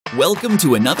Welcome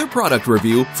to another product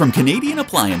review from Canadian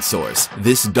Appliance Source.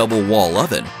 This double wall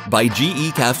oven by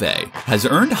GE Cafe has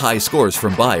earned high scores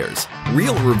from buyers.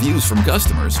 Real reviews from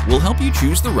customers will help you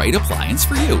choose the right appliance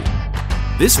for you.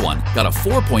 This one got a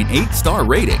 4.8 star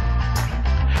rating.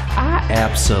 I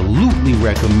absolutely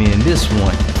recommend this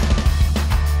one.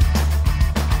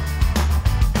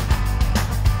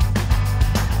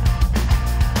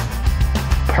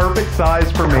 Perfect size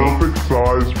for me. Perfect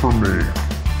size for me.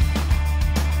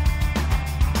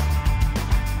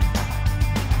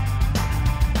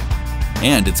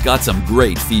 And it's got some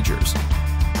great features.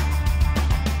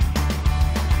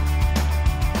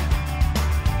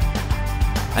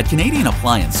 At Canadian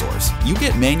Appliance Source, you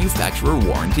get manufacturer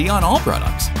warranty on all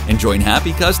products and join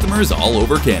happy customers all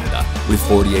over Canada with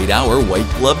 48-hour white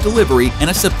glove delivery and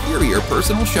a superior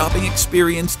personal shopping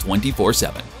experience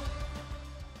 24/7.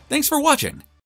 Thanks for watching.